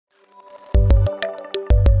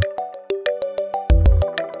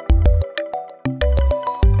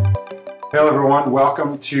Hello everyone,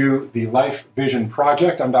 welcome to the Life Vision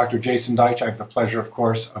Project. I'm Dr. Jason Deitch. I have the pleasure, of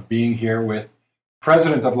course, of being here with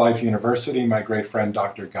President of Life University, my great friend,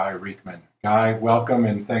 Dr. Guy Riekeman. Guy, welcome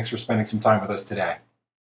and thanks for spending some time with us today.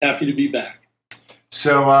 Happy to be back.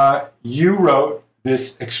 So you wrote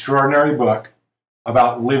this extraordinary book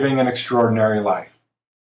about living an extraordinary life.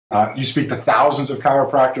 You speak to thousands of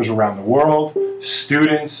chiropractors around the world,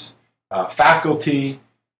 students, faculty,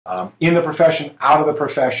 in the profession, out of the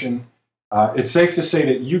profession. It's safe to say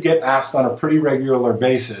that you get asked on a pretty regular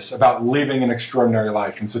basis about living an extraordinary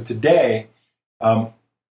life. And so today,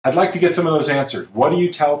 I'd like to get some of those answered. What do you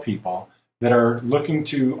tell people that are looking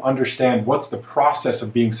to understand what's the process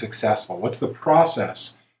of being successful? What's the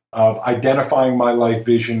process of identifying my life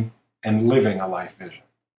vision and living a life vision?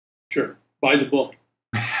 Sure. Buy the book.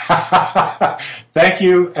 Thank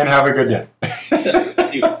you, and have a good day.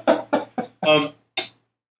 Thank you.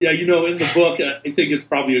 Yeah, you know, in the book, I think it's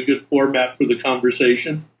probably a good format for the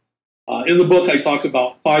conversation. In the book, I talk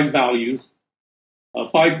about 5 values,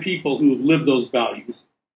 5 people who have lived those values,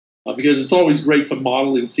 because it's always great to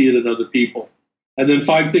model and see it in other people. And then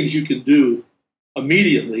 5 things you can do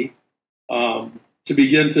immediately to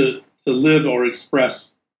begin to live or express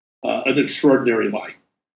an extraordinary life.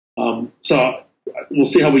 So we'll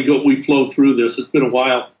see how we flow through this. It's been a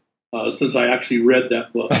while since I actually read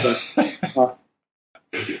that book. But,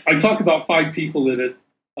 I talk about 5 people in it.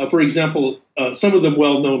 For example, some of them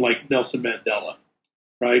well-known, like Nelson Mandela,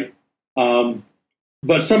 right?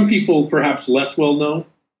 But some people perhaps less well-known.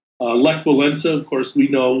 Lech Walesa, of course, we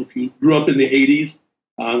know if you grew up in the 80s,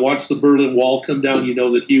 watched the Berlin Wall come down, you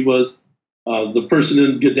know that he was the person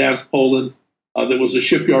in Gdansk, Poland, that was a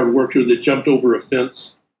shipyard worker that jumped over a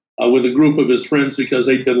fence with a group of his friends because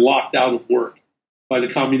they'd been locked out of work by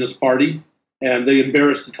the Communist Party, and they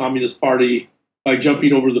embarrassed the Communist Party by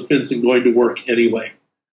jumping over the fence and going to work anyway.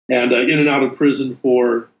 And in and out of prison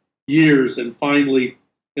for years, and finally,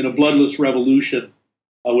 in a bloodless revolution,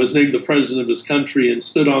 was named the president of his country and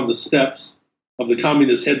stood on the steps of the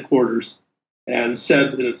communist headquarters and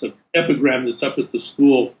said, and it's an epigram that's up at the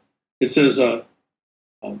school, it says that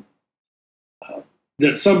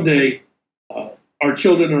someday our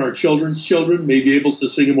children and our children's children may be able to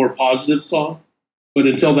sing a more positive song, but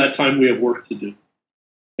until that time we have work to do.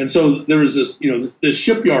 And so there was this, this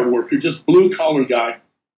shipyard worker, just blue-collar guy,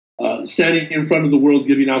 standing in front of the world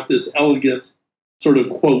giving out this elegant sort of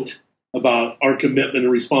quote about our commitment and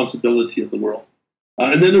responsibility of the world.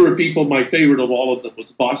 And then there were people, my favorite of all of them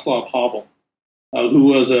was Václav Havel, who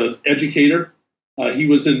was an educator. He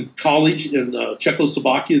was in college in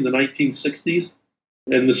Czechoslovakia in the 1960s,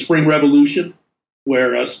 in the Spring Revolution,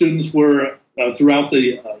 where students were throughout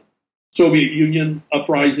the Soviet Union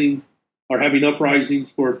uprising, are having uprisings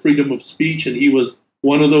for freedom of speech, and he was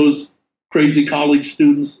one of those crazy college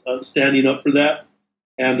students standing up for that.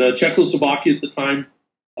 And Czechoslovakia at the time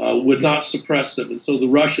would not suppress them, and so the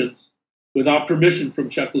Russians, without permission from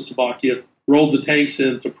Czechoslovakia, rolled the tanks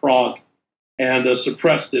into Prague and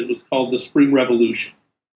suppressed it. It was called the Spring Revolution.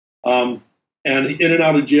 And in and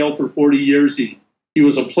out of jail for 40 years, he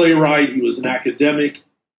was a playwright, he was an academic,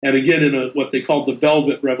 and again in what they called the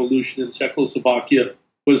Velvet Revolution in Czechoslovakia,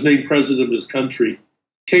 was named president of his country,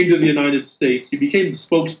 came to the United States. He became the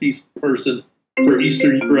spokesperson for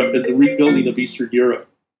Eastern Europe and the rebuilding of Eastern Europe.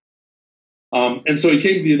 And so he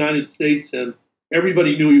came to the United States, and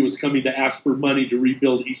everybody knew he was coming to ask for money to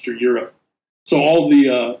rebuild Eastern Europe. So all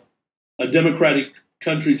the democratic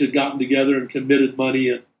countries had gotten together and committed money,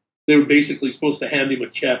 and they were basically supposed to hand him a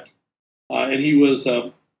check. And he was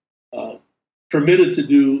permitted to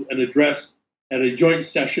do an address at a joint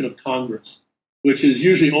session of Congress, which is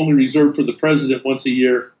usually only reserved for the president once a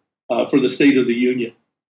year for the State of the Union.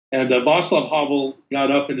 And Václav Havel got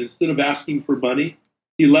up, and instead of asking for money,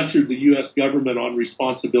 he lectured the U.S. government on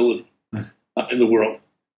responsibility in the world,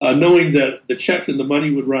 knowing that the check and the money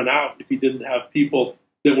would run out if he didn't have people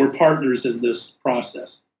that were partners in this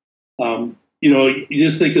process. You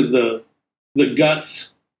just think of the guts,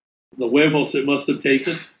 the huevos it must have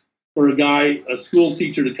taken for a school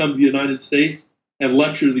teacher to come to the United States and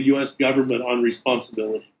lecture the U.S. government on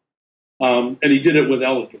responsibility. And he did it with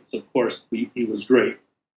elegance, of course. He was great.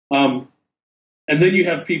 And then you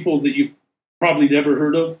have people that you've probably never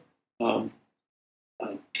heard of.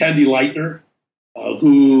 Candy Lightner,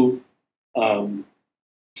 whose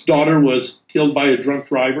daughter was killed by a drunk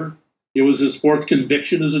driver. It was his 4th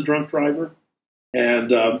conviction as a drunk driver.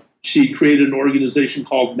 And she created an organization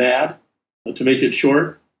called MAD, to make it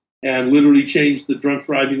short, and literally changed the drunk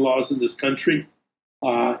driving laws in this country.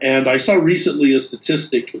 And I saw recently a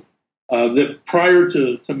statistic that prior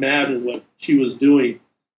to MAD and what she was doing,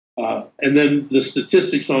 And then the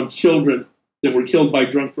statistics on children that were killed by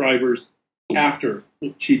drunk drivers after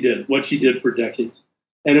what she did for decades.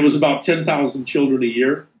 And it was about 10,000 children a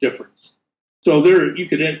year difference. So there, you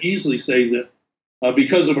could easily say that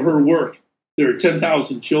because of her work, there are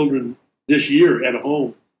 10,000 children this year at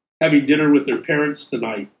home having dinner with their parents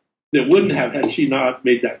tonight that wouldn't have had she not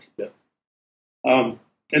made that commitment.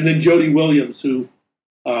 And then Jody Williams, who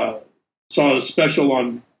saw a special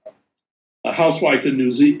on a housewife in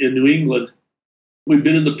New England. We've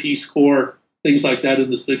been in the Peace Corps, things like that in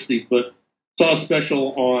the 60s, but saw a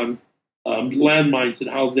special on landmines and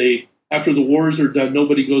how they, after the wars are done,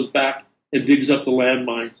 nobody goes back and digs up the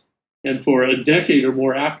landmines. And for a decade or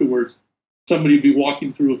more afterwards, somebody would be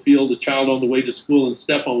walking through a field, a child on the way to school, and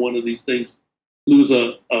step on one of these things, lose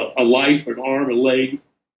a life, an arm, a leg.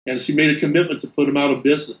 And she made a commitment to put them out of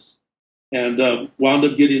business and wound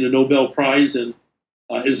up getting a Nobel Prize. And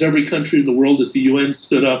as every country in the world at the UN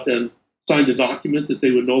stood up and signed a document that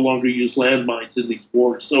they would no longer use landmines in these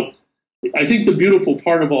wars. So I think the beautiful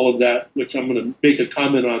part of all of that, which I'm going to make a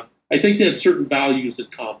comment on, I think they had certain values in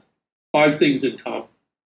common, 5 things in common.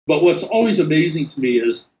 But what's always amazing to me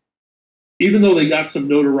is, even though they got some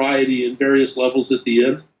notoriety in various levels at the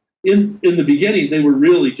end, in the beginning, they were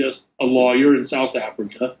really just a lawyer in South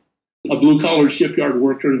Africa, a blue-collar shipyard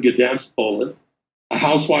worker in Gdansk, Poland, a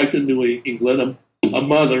housewife in New England, a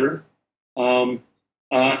mother, and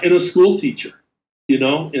a school teacher,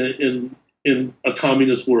 in a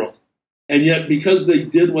communist world. And yet, because they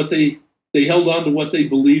did they held on to what they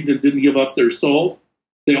believed and didn't give up their soul,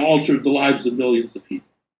 they altered the lives of millions of people.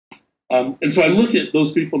 And so I look at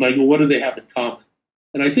those people and I go, what do they have in common?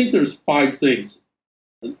 And I think there's 5 things.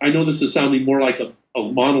 And I know this is sounding more like a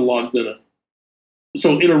monologue than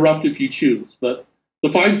so interrupt if you choose. But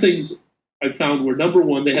the 5 things I found were, number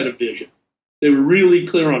 1, they had a vision. They were really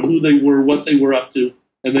clear on who they were, what they were up to,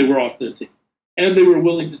 and they were authentic. And they were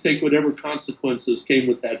willing to take whatever consequences came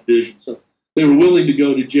with that vision. So they were willing to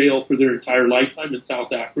go to jail for their entire lifetime in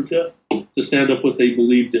South Africa to stand up what they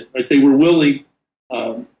believed in. Right? They were willing,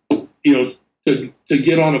 to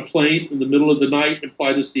get on a plane in the middle of the night and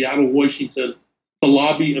fly to Seattle, Washington, to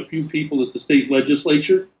lobby a few people at the state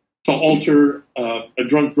legislature to alter a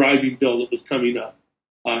drunk driving bill that was coming up,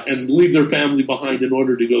 and leave their family behind in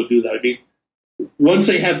order to go do that. I mean, once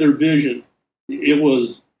they had their vision, it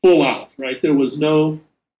was full out, right? There was no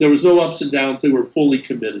ups and downs. They were fully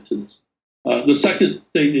committed to this. The second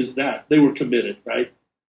thing is that they were committed, right?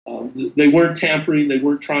 They weren't tampering. They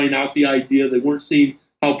weren't trying out the idea. They weren't seeing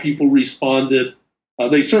how people responded.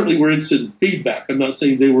 They certainly were interested in feedback. I'm not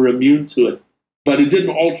saying they were immune to it, but it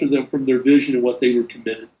didn't alter them from their vision and what they were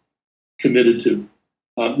committed to.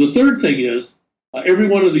 The third thing is, every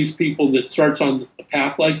one of these people that starts on a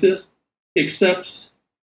path like this accepts,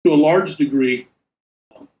 to a large degree,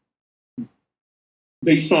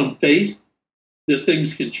 based on faith, that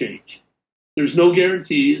things can change. There's no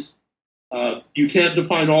guarantees. You can't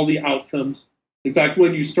define all the outcomes. In fact,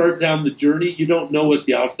 when you start down the journey, you don't know what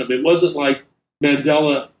the outcome. It wasn't like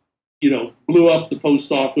Mandela, blew up the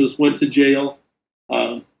post office, went to jail,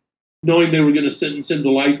 knowing they were going to sentence him to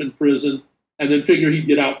life in prison, and then figure he'd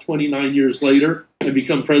get out 29 years later and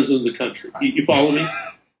become president of the country. You follow me?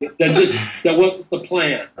 That wasn't the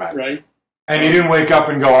plan, right? And he didn't wake up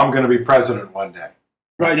and go, I'm going to be president one day.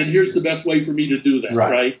 Right, and here's the best way for me to do that,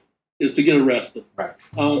 right? Is to get arrested. Right.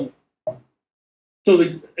 And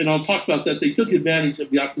I'll talk about that. They took advantage of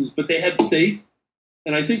the options, but they had faith.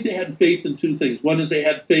 And I think they had faith in 2 things. One is they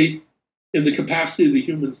had faith in the capacity of the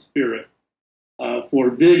human spirit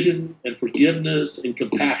for vision and forgiveness and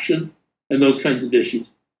compassion and those kinds of issues.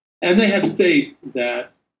 And they had faith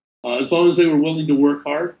that as long as they were willing to work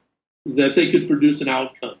hard, that they could produce an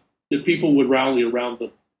outcome, that people would rally around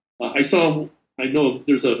them. I know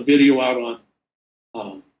there's a video out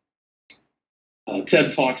on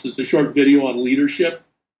TED Talks. It's a short video on leadership.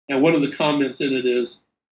 And one of the comments in it is,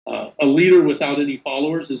 a leader without any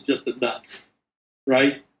followers is just a nut,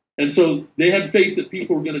 right? And so they had faith that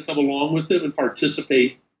people were going to come along with them and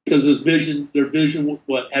participate because their vision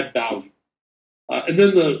had value. And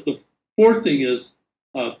then the 4th thing is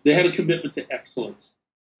they had a commitment to excellence.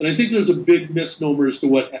 And I think there's a big misnomer as to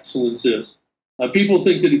what excellence is. People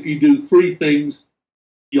think that if you do 3 things,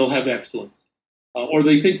 you'll have excellence. Or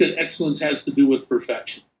they think that excellence has to do with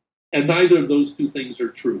perfection. And neither of those 2 things are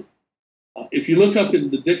true. If you look up in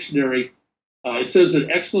the dictionary, it says that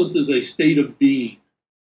excellence is a state of being.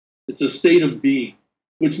 It's a state of being,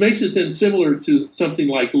 which makes it then similar to something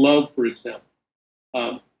like love, for example.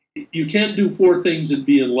 You can't do 4 things and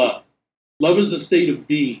be in love. Love is a state of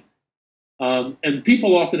being. And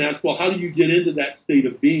people often ask, well, how do you get into that state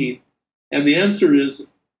of being? And the answer is,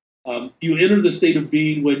 You enter the state of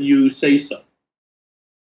being when you say so.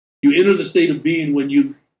 You enter the state of being when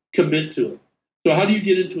you commit to it. So how do you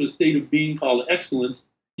get into a state of being called excellence?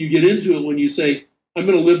 You get into it when you say, I'm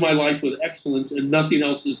going to live my life with excellence and nothing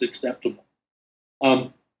else is acceptable.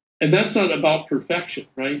 And that's not about perfection,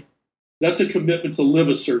 right? That's a commitment to live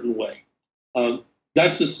a certain way.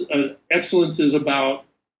 Excellence is about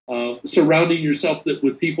surrounding yourself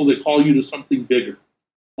with people that call you to something bigger.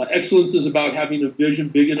 Excellence is about having a vision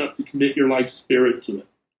big enough to commit your life spirit to it.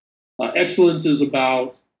 Excellence is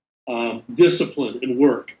about discipline and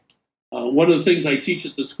work. One of the things I teach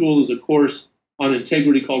at the school is a course on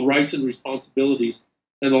integrity called Rights and Responsibilities.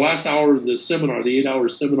 And the last hour of the seminar, the 8-hour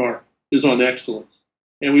seminar, is on excellence.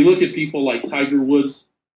 And we look at people like Tiger Woods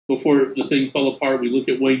before the thing fell apart. We look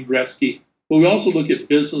at Wayne Gretzky. But we also look at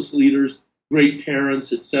business leaders, great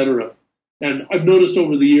parents, etc. And I've noticed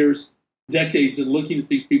over the years, decades, in looking at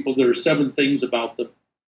these people, there are 7 things about them.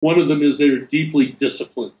 One of them is they're deeply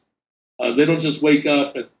disciplined. They don't just wake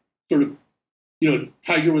up and sort of,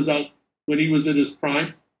 Tiger was out when he was in his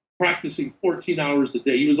prime, practicing 14 hours a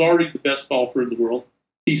day. He was already the best golfer in the world.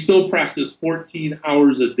 He still practiced 14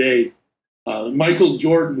 hours a day. Michael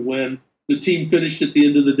Jordan, when the team finished at the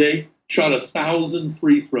end of the day, shot 1,000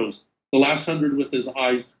 free throws, the last 100 with his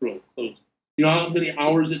eyes closed. You know how many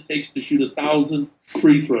hours it takes to shoot 1,000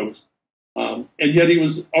 free throws? And yet he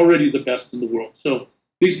was already the best in the world. So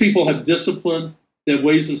these people have discipline. They have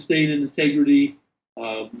ways of staying in integrity.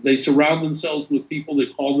 They surround themselves with people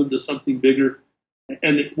that call them to something bigger.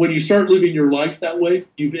 And when you start living your life that way,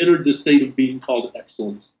 you've entered the state of being called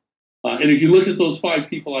excellence. And if you look at those 5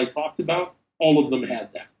 people I talked about, all of them had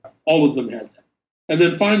that. All of them had that. And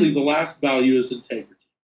then finally, the last value is integrity,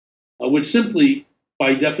 which simply,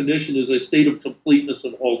 by definition, is a state of completeness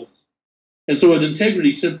and wholeness. And so what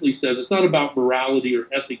integrity simply says, it's not about morality or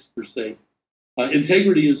ethics per se.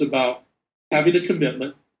 Integrity is about having a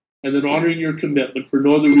commitment and then honoring your commitment for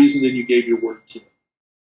no other reason than you gave your word to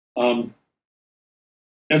it.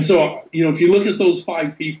 And so, if you look at those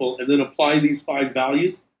 5 people and then apply these 5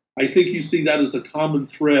 values, I think you see that as a common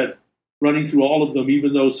thread running through all of them,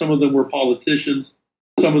 even though some of them were politicians,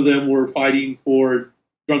 some of them were fighting for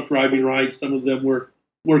drunk driving rights, some of them were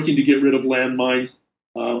working to get rid of landmines.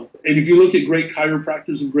 And if you look at great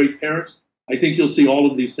chiropractors and great parents, I think you'll see all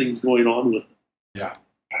of these things going on with them. Yeah.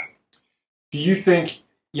 Do you think,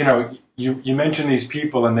 you mention these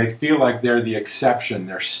people and they feel like they're the exception,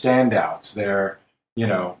 they're standouts, they're,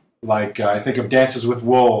 I think of Dances with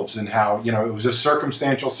Wolves and how, it was a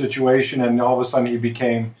circumstantial situation and all of a sudden he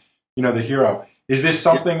became, the hero. Is this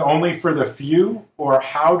something only for the few, or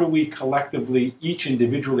how do we collectively, each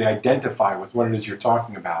individually identify with what it is you're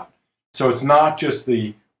talking about? So it's not just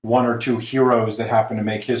the 1 or 2 heroes that happen to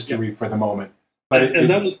make history for the moment. But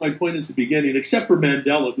that was my point at the beginning, except for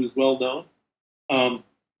Mandela, who's well known.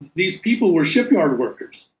 These people were shipyard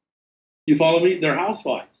workers. You follow me? They're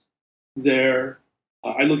housewives.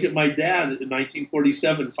 I look at my dad in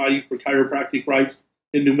 1947 fighting for chiropractic rights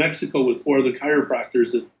in New Mexico with 4 other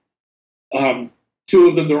chiropractors. And 2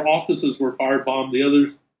 of them, their offices were firebombed. The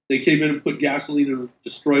others, they came in and put gasoline and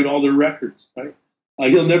destroyed all their records. Right?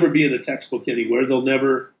 He'll never be in a textbook anywhere. They'll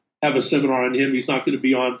never have a seminar on him. He's not going to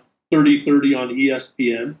be on 30/30 on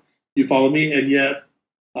ESPN. You follow me? And yet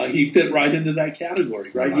he fit right into that category.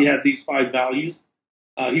 Right? He had these 5 values.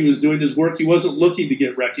 He was doing his work. He wasn't looking to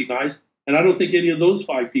get recognized. And I don't think any of those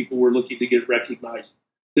 5 people were looking to get recognized.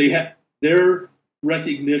 Their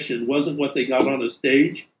recognition wasn't what they got on a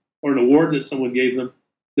stage or an award that someone gave them.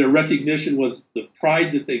 Their recognition was the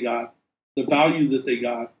pride that they got, the value that they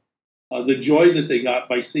got, the joy that they got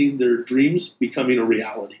by seeing their dreams becoming a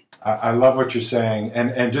reality. I love what you're saying.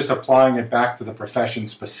 And just applying it back to the profession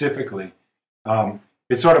specifically,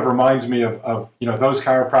 it sort of reminds me of those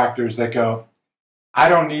chiropractors that go, I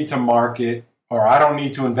don't need to market, or I don't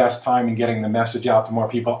need to invest time in getting the message out to more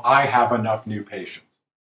people. I have enough new patients.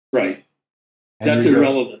 Right. And that's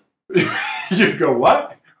irrelevant. You go,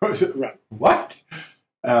 what? Right. What?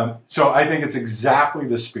 So I think it's exactly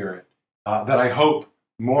the spirit that I hope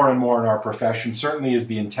more and more in our profession, certainly is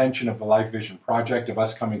the intention of the Life Vision Project, of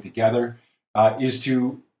us coming together, is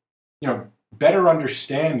to better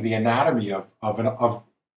understand the anatomy of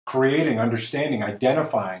creating, understanding,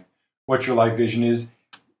 identifying what your life vision is,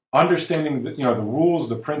 understanding the rules,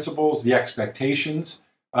 the principles, the expectations,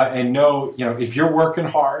 and know if you're working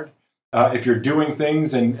hard, if you're doing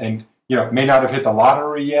things and may not have hit the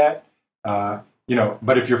lottery yet,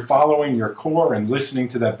 but if you're following your core and listening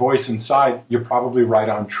to that voice inside, you're probably right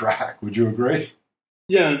on track. Would you agree?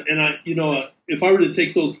 Yeah, and if I were to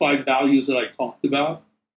take those 5 values that I talked about,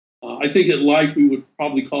 I think at life we would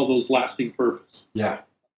probably call those lasting purpose. Yeah.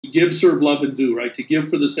 give, serve, love, and do, right? To give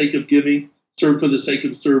for the sake of giving, serve for the sake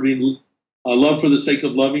of serving, love for the sake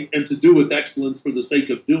of loving, and to do with excellence for the sake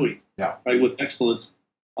of doing, right? With excellence.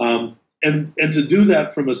 And to do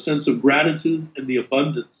that from a sense of gratitude and the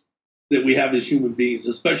abundance that we have as human beings,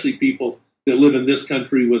 especially people that live in this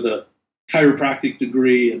country with a chiropractic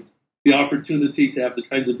degree and the opportunity to have the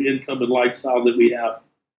kinds of income and lifestyle that we have.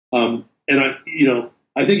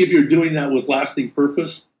 I think if you're doing that with lasting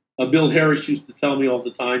purpose, Bill Harris used to tell me all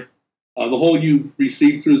the time, the hole you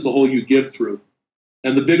receive through is the hole you give through.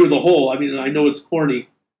 And the bigger the hole, I mean, I know it's corny,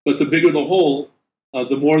 but the bigger the hole,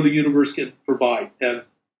 the more the universe can provide. And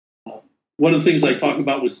one of the things I talk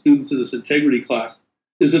about with students in this integrity class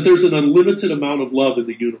is that there's an unlimited amount of love in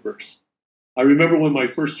the universe. I remember when my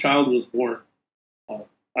first child was born,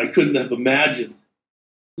 I couldn't have imagined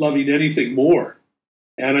loving anything more.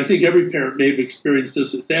 And I think every parent may have experienced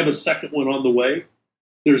this. If they have a second one on the way,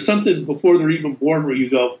 there's something before they're even born where you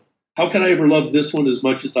go, how can I ever love this one as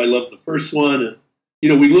much as I love the first one? And,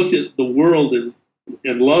 we look at the world and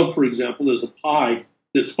love, for example, as a pie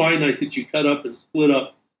that's finite that you cut up and split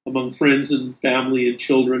up among friends and family and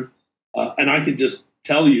children. And I can just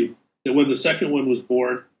tell you that when the second one was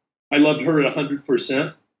born, I loved her at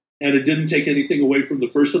 100%, and it didn't take anything away from the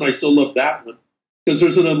first one. I still love that one because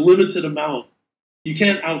there's an unlimited amount. You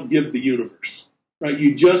can't outgive the universe, right?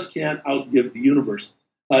 You just can't outgive the universe.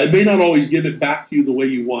 It may not always give it back to you the way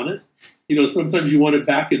you want it. Sometimes you want it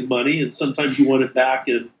back in money, and sometimes you want it back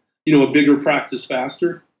in, a bigger practice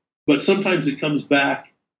faster. But sometimes it comes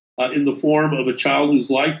back in the form of a child whose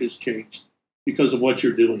life has changed because of what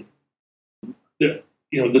you're doing. The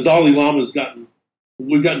Dalai Lama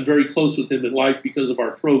we've gotten very close with him in life because of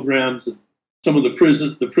our programs and some of the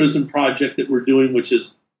prison project that we're doing, which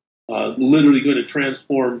is literally going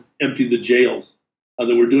to empty the jails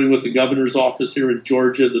that we're doing with the governor's office here in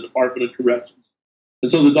Georgia, the Department of Corrections. And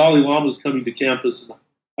so the Dalai Lama is coming to campus. And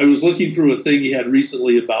I was looking through a thing he had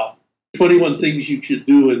recently about 21 things you should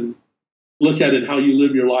do and look at in how you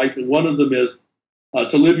live your life. And one of them is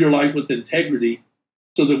to live your life with integrity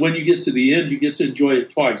so that when you get to the end, you get to enjoy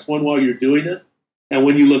it twice, one while you're doing it and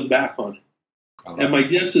when you look back on it. And my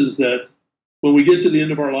guess is that when we get to the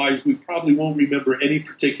end of our lives, we probably won't remember any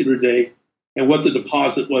particular day and what the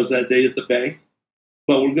deposit was that day at the bank.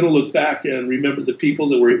 But we're going to look back and remember the people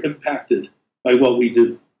that were impacted by what we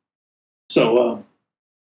do. So,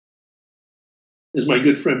 as my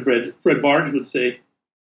good friend Fred Barnes would say,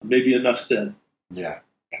 maybe enough said. Yeah.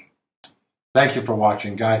 Thank you for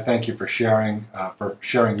watching, Guy. Thank you for sharing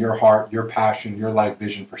your heart, your passion, your life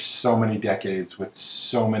vision for so many decades with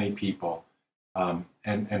so many people,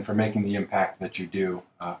 and for making the impact that you do,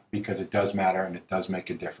 because it does matter and it does make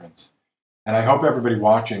a difference. And I hope everybody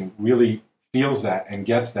watching really feels that and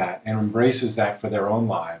gets that and embraces that for their own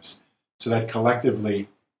lives, so that collectively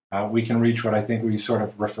we can reach what I think we sort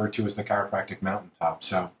of refer to as the chiropractic mountaintop.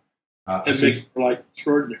 So, and make your life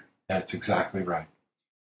extraordinary. That's exactly right.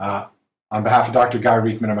 On behalf of Dr. Guy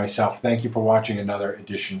Riekeman and myself, thank you for watching another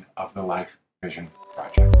edition of the Life Vision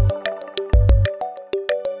Project.